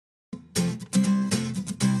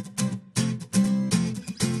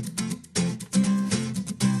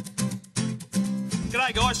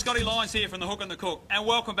G'day guys, Scotty Lyons here from the Hook and the Cook, and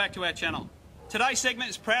welcome back to our channel. Today's segment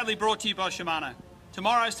is proudly brought to you by Shimano.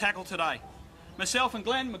 Tomorrow's tackle today. Myself and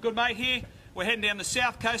Glenn, my good mate here, we're heading down the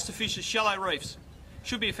south coast to fish the shallow reefs.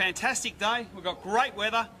 Should be a fantastic day, we've got great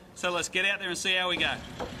weather, so let's get out there and see how we go.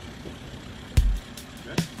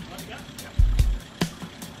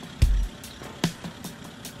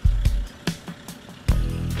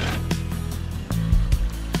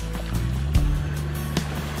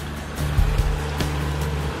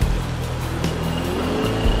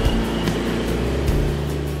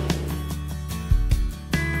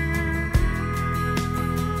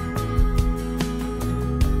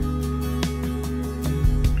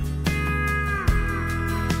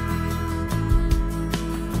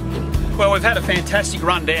 Well, we've had a fantastic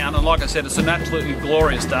run down, and like I said, it's an absolutely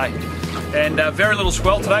glorious day. And very little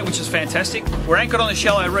swell today, which is fantastic. We're anchored on the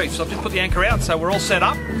shallow reef, so I've just put the anchor out, so we're all set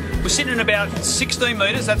up. We're sitting in about 16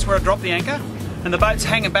 metres, that's where I dropped the anchor, and the boat's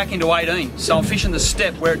hanging back into 18, so I'm fishing the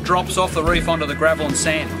step where it drops off the reef onto the gravel and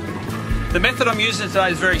sand. The method I'm using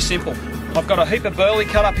today is very simple. I've got a heap of burley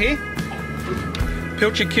cut up here,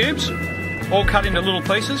 pilchard cubes, all cut into little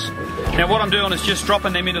pieces. Now what I'm doing is just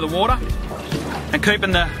dropping them into the water and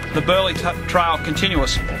keeping the burley trail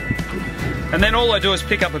continuous. And then all I do is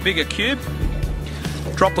pick up a bigger cube,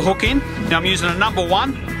 drop the hook in. Now I'm using a number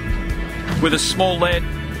 1 with a small lead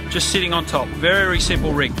just sitting on top. Very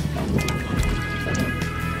simple rig.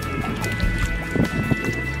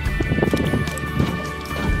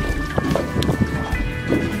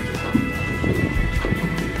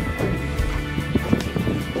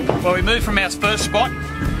 Well, we moved from our first spot.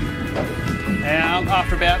 Now,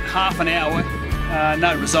 after about half an hour,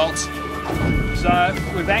 no results. So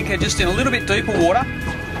we've anchored just in a little bit deeper water.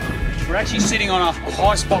 We're actually sitting on a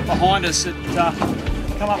high spot behind us that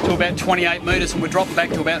come up to about 28 metres, and we're dropping back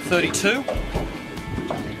to about 32.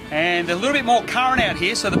 And a little bit more current out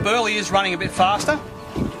here, so the burley is running a bit faster.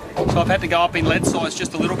 So I've had to go up in lead size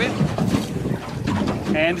just a little bit.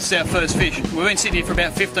 And this is our first fish. We've been sitting here for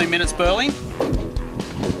about 15 minutes burleying.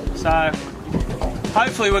 So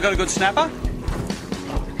hopefully we've got a good snapper.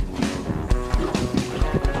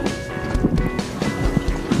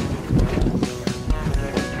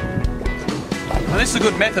 And this is a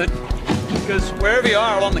good method because wherever you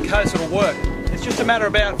are along the coast it'll work. It's just a matter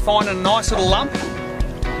about finding a nice little lump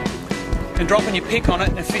and dropping your pick on it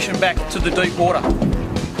and fishing back to the deep water.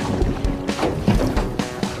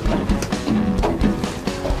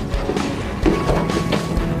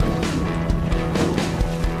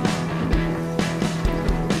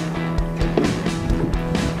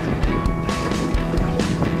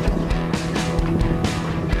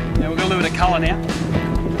 Now we're going to leave it a colour now.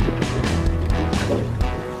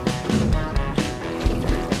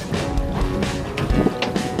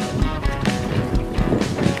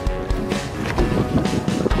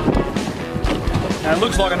 It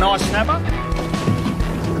looks like a nice snapper.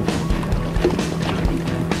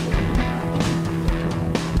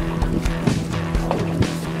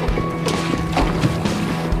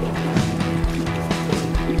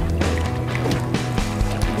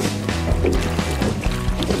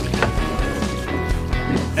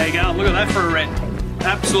 There you go, look at that for a red.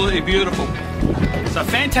 Absolutely beautiful. It's a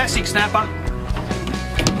fantastic snapper.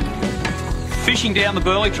 Fishing down the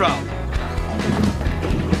burley trail.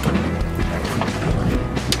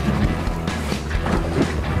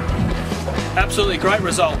 Absolutely great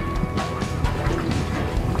result.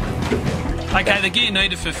 Okay, the gear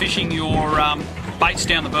needed for fishing your baits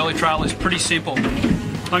down the burley trail is pretty simple.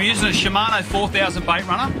 I'm using a Shimano 4000 bait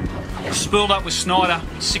runner, spooled up with Snyder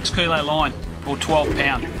 6 kilo line, or 12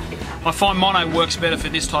 pound. I find mono works better for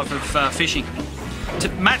this type of fishing. To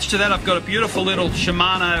match to that, I've got a beautiful little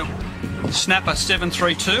Shimano Snapper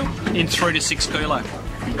 732 in 3 to 6 kilo.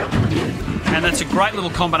 And that's a great little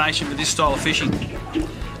combination for this style of fishing.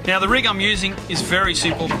 Now the rig I'm using is very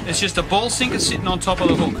simple. It's just a ball sinker sitting on top of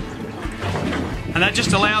the hook. And that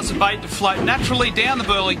just allows the bait to float naturally down the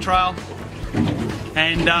burley trail,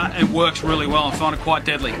 and it works really well. I find it quite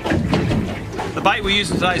deadly. The bait we're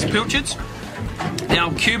using today is pilchards. Now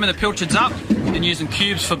I'm cubing the pilchards up and using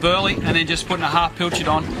cubes for burley, and then just putting a half pilchard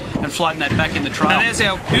on and floating that back in the trail. And there's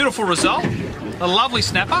our beautiful result, a lovely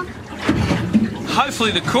snapper. Hopefully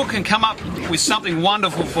the cook can come up with something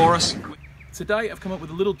wonderful for us. Today I've come up with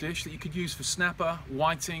a little dish that you could use for snapper,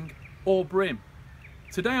 whiting or bream.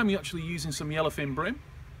 Today I'm actually using some yellowfin bream,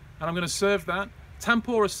 and I'm going to serve that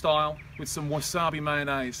tempura style with some wasabi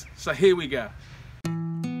mayonnaise. So here we go.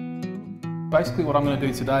 Basically what I'm going to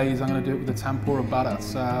do today is I'm going to do it with the tempura butter,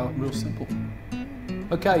 so real simple.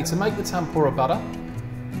 Okay, to make the tempura butter,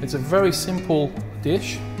 it's a very simple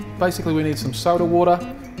dish. Basically we need some soda water,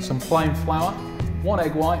 some plain flour, 1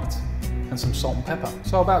 egg white, and some salt and pepper.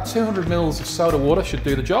 So about 200 mils of soda water should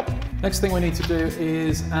do the job. Next thing we need to do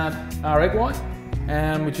is add our egg white,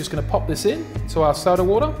 and we're just going to pop this in to our soda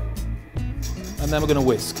water, and then we're going to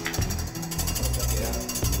whisk.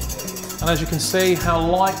 And as you can see how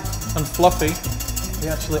light and fluffy the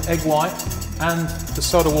actual egg white and the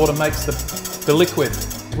soda water makes the liquid.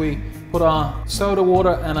 We put our soda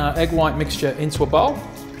water and our egg white mixture into a bowl.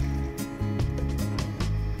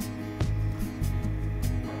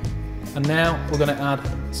 And now we're going to add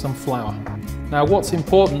some flour. Now what's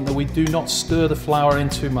important that we do not stir the flour in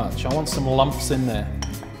too much. I want some lumps in there.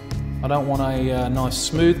 I don't want a nice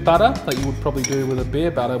smooth batter that you would probably do with a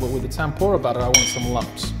beer batter, but with the tempura batter I want some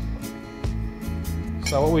lumps.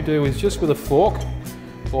 So what we do is just with a fork,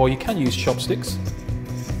 or you can use chopsticks,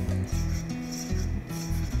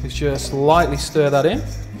 is just lightly stir that in.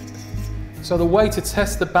 So the way to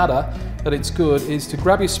test the batter that it's good is to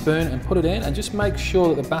grab your spoon and put it in and just make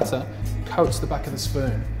sure that the batter coats the back of the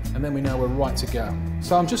spoon, and then we know we're right to go.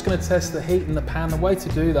 So I'm just going to test the heat in the pan. The way to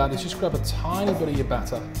do that is just grab a tiny bit of your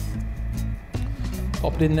batter,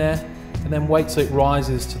 pop it in there, and then wait till it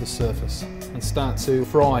rises to the surface and start to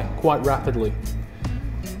fry quite rapidly.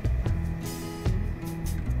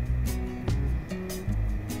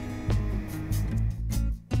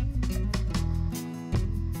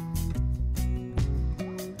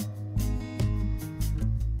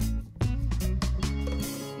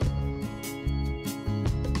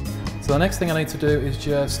 So the next thing I need to do is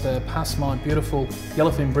just pass my beautiful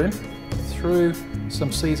yellowfin brim through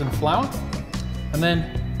some seasoned flour and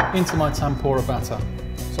then into my tempura batter.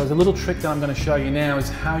 So the little trick that I'm going to show you now is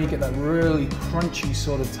how you get that really crunchy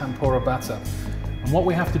sort of tempura batter. And what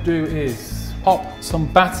we have to do is pop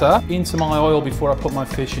some batter into my oil before I put my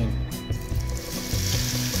fish in.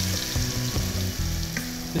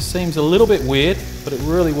 This seems a little bit weird, but it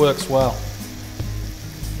really works well.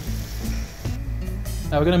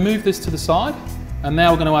 Now we're going to move this to the side, and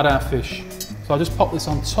now we're going to add our fish. So I'll just pop this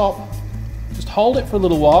on top, just hold it for a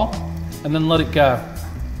little while, and then let it go.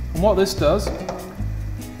 And what this does,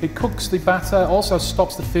 it cooks the batter, also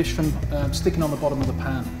stops the fish from sticking on the bottom of the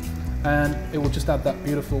pan. And it will just add that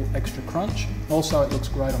beautiful extra crunch. Also, it looks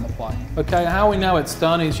great on the plate. Okay, how we know it's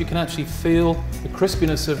done is you can actually feel the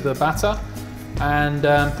crispiness of the batter, and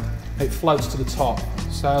it floats to the top.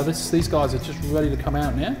 So these guys are just ready to come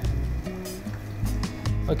out now.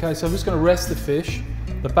 Okay, so I'm just going to rest the fish.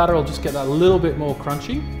 The batter will just get that little bit more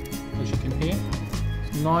crunchy, as you can hear.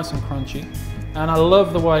 It's nice and crunchy. And I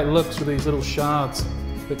love the way it looks with these little shards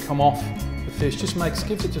that come off the fish.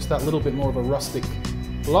 Gives it just that little bit more of a rustic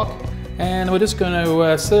look. And we're just going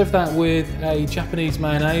to serve that with a Japanese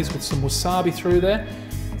mayonnaise with some wasabi through there.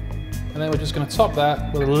 And then we're just going to top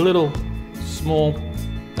that with a little small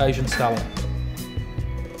Asian salad.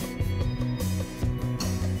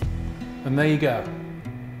 And there you go.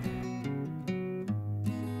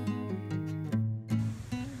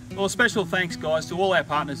 Well, a special thanks, guys, to all our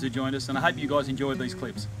partners who joined us, and I hope you guys enjoyed these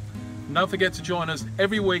clips. And don't forget to join us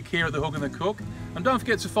every week here at the Hook and the Cook. And don't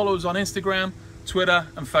forget to follow us on Instagram, Twitter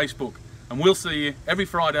and Facebook. And we'll see you every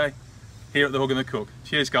Friday here at the Hook and the Cook.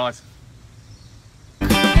 Cheers, guys.